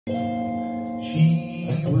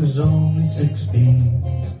was only 16,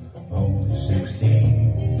 only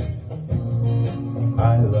 16.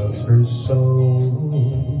 I loved her so,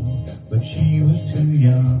 but she was too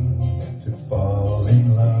young to fall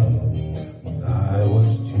in love, and I was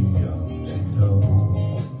too young to know.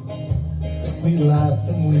 We'd laugh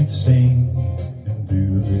and we'd sing and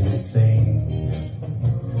do little things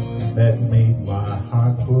that made my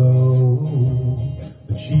heart glow,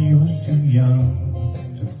 but she was too young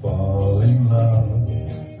to fall in love,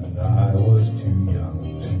 and I was too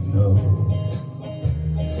young to know.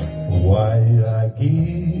 Why did I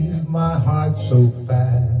give my heart so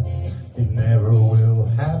fast? It never will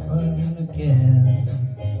happen again.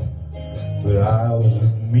 But I was a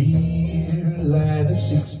mere lad of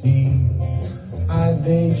 16. I've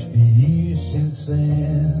aged a year since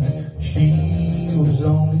then. She was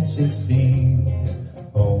only 16,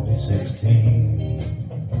 only 16,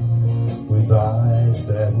 with eyes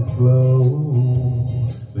that would glow.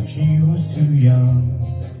 But she was too young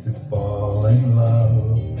to fall in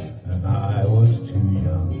love, and I was too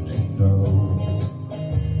young to know.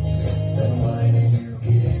 Then why did you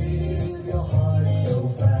give your heart so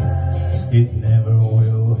fast? It never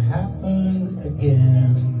will happen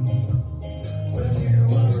again. When you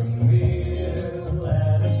were a mere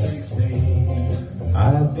lad of 16.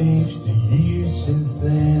 I've aged a year since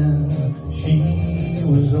then. She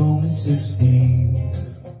was only 16,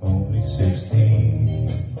 only 16,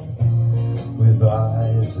 with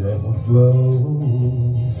eyes that would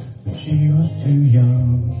glow. But she was too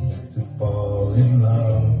young to fall in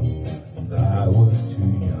love, and I was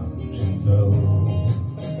too young to know.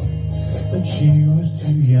 But she was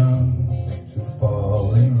too young to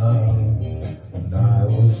fall in love, and I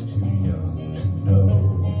was too young to know.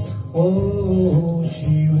 Oh,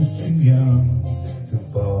 she was too young